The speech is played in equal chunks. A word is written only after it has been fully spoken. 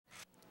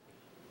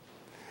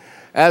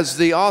As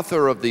the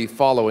author of the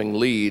following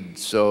lead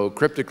so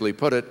cryptically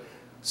put it,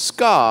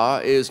 ska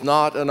is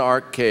not an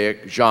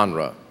archaic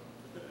genre.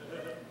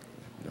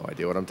 No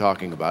idea what I'm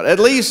talking about. At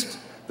least,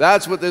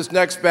 that's what this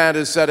next band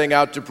is setting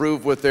out to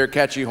prove with their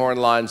catchy horn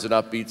lines and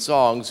upbeat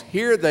songs.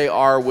 Here they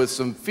are with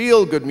some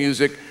feel-good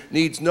music,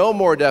 needs no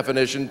more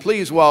definition.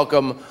 Please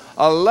welcome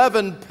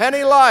 11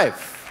 Penny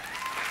Life.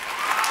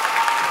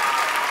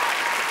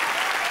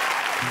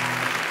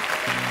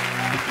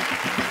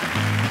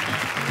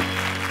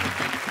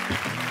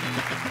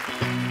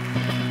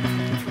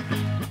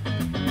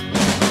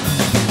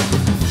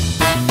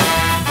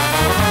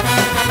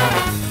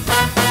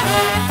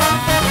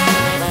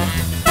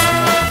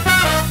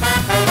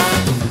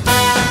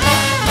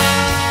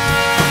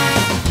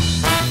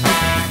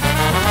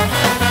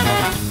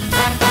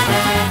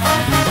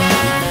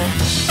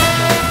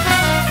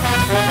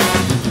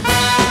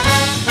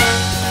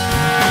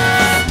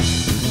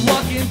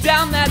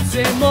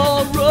 Same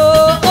old road,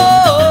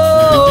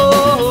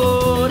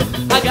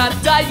 I got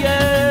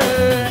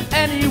tired.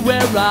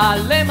 Anywhere I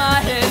lay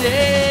my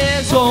head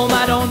is home.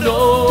 I don't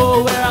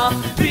know where I'll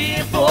be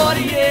in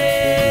 40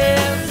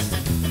 years.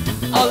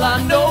 All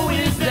I know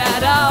is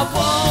that I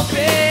won't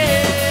be.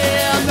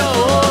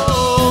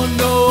 No,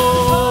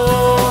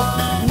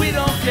 no, we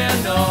don't care,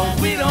 no,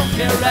 we don't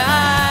care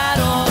at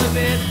all if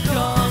it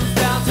comes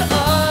down to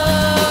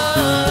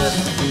us.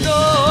 No,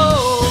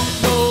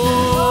 no,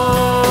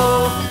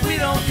 we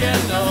don't care,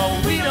 no,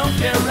 we don't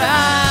care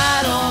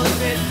at all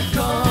if it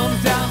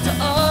comes down to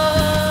us.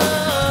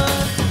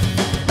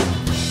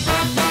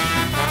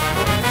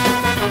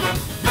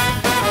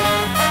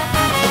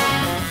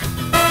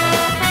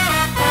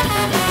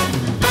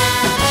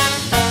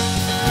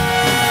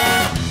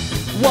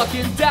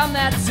 Walking down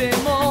that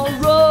same old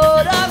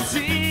road I've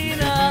seen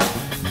a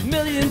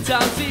million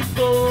times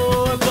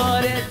before,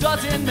 but it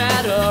doesn't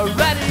matter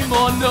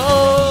anymore,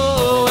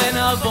 no. And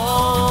of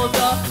all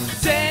the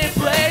same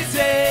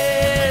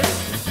places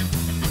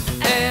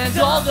and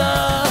all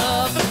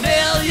the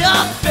familiar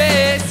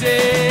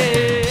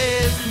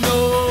faces,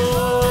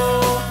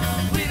 no,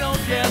 we don't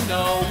care,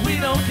 no, we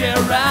don't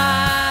care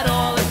at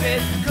all if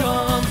it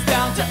comes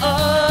down to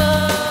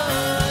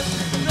us.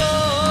 No,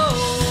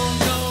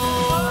 no,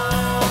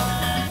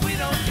 we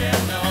don't care,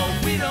 no,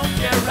 we don't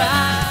care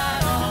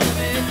at all if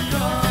it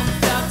comes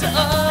down to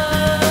us.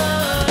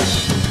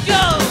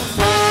 Go!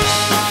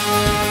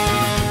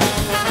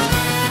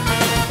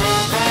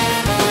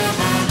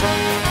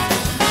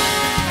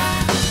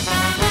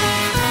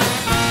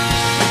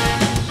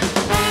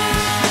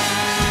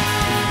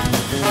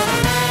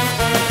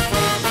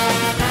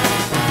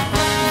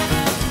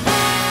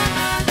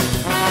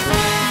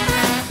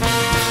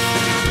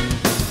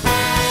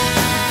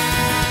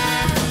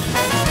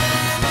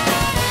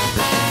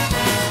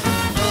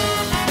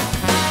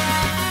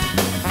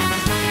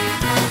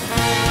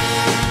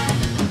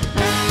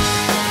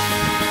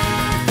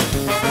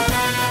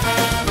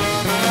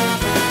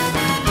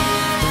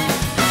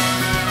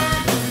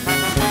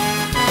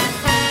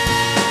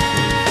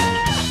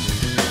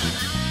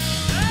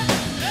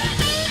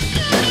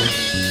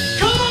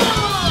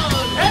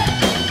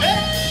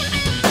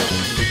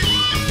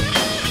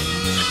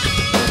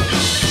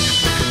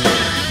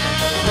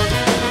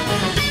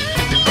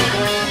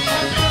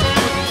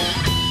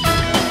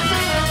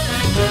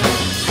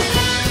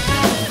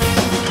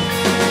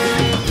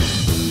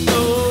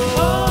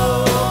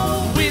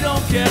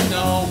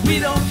 We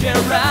don't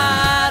care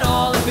at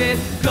all if it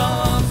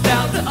comes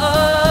down to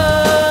us.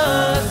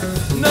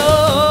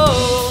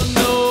 No,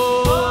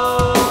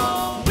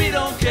 no, we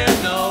don't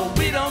care, no,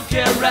 we don't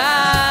care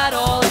at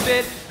all if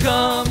it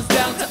comes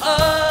down to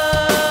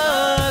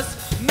us.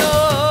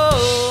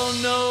 No,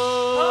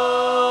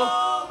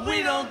 no,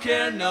 we don't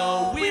care,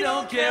 no, we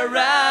don't care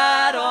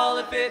at all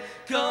if it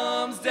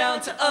comes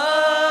down to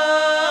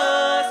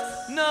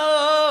us.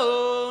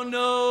 No,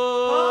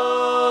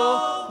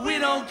 no, we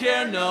don't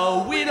care,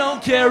 no, we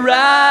don't care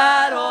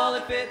at all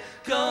if it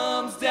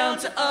comes down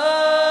to us.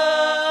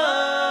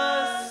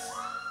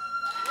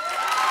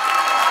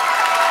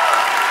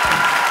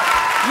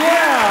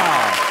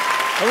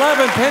 Yeah!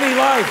 11 Penny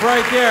Life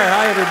right there.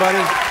 Hi, everybody.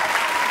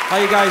 How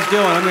you guys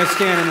doing? I'm going to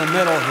stand in the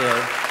middle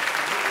here.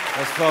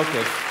 Let's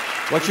focus.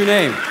 What's your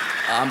name?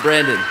 I'm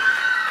Brandon.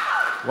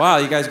 Wow,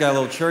 you guys got a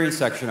little cheering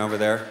section over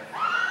there.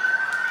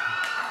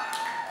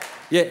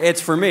 Yeah,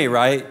 it's for me,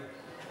 right?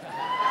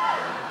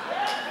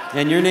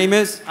 And your name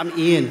is? I'm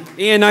Ian.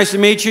 Ian, nice to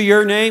meet you.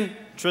 Your name?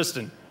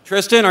 Tristan.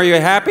 Tristan, are you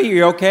happy?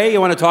 You okay?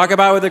 You want to talk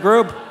about it with the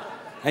group?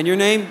 And your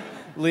name?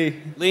 Lee.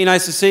 Lee,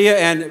 nice to see you.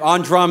 And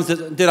on drums,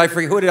 did I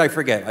forget? Who did I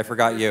forget? I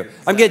forgot you.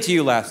 I'm getting to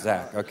you last,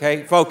 Zach,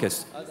 okay?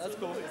 Focus. That's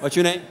cool. What's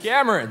your name?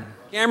 Cameron.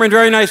 Cameron,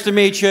 very nice to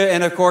meet you.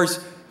 And of course,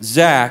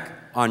 Zach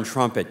on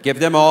trumpet. Give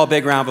them all a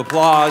big round of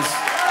applause.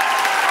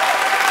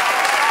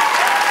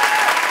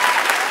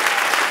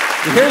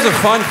 Here's a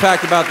fun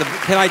fact about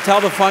can I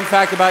tell the fun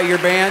fact about your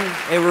band?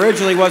 It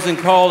originally wasn't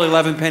called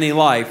 11 Penny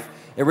Life.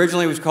 It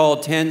originally was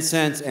called 10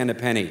 Cents and a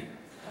Penny.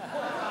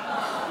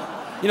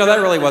 You know, that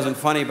really wasn't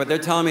funny, but they're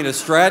telling me to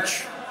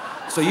stretch.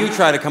 So you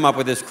try to come up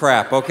with this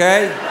crap,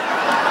 okay?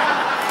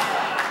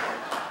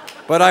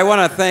 But I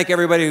want to thank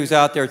everybody who's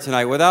out there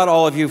tonight. Without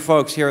all of you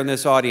folks here in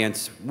this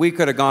audience, we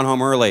could have gone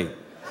home early.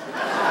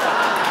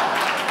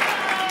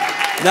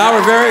 Now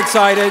we're very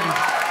excited.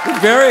 We're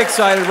very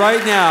excited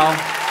right now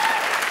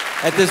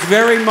at this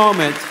very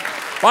moment.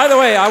 By the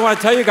way, I want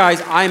to tell you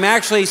guys, I'm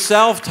actually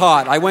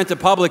self-taught. I went to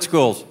public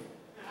schools.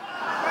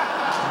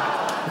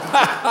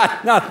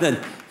 Nothing.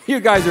 You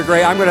guys are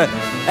great.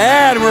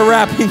 And we're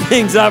wrapping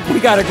things up. We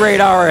got a great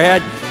hour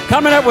ahead.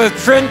 Coming up with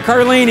Trent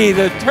Carlini,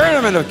 the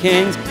Tournament of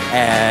Kings,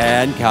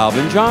 and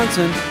Calvin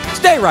Johnson.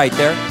 Stay right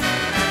there.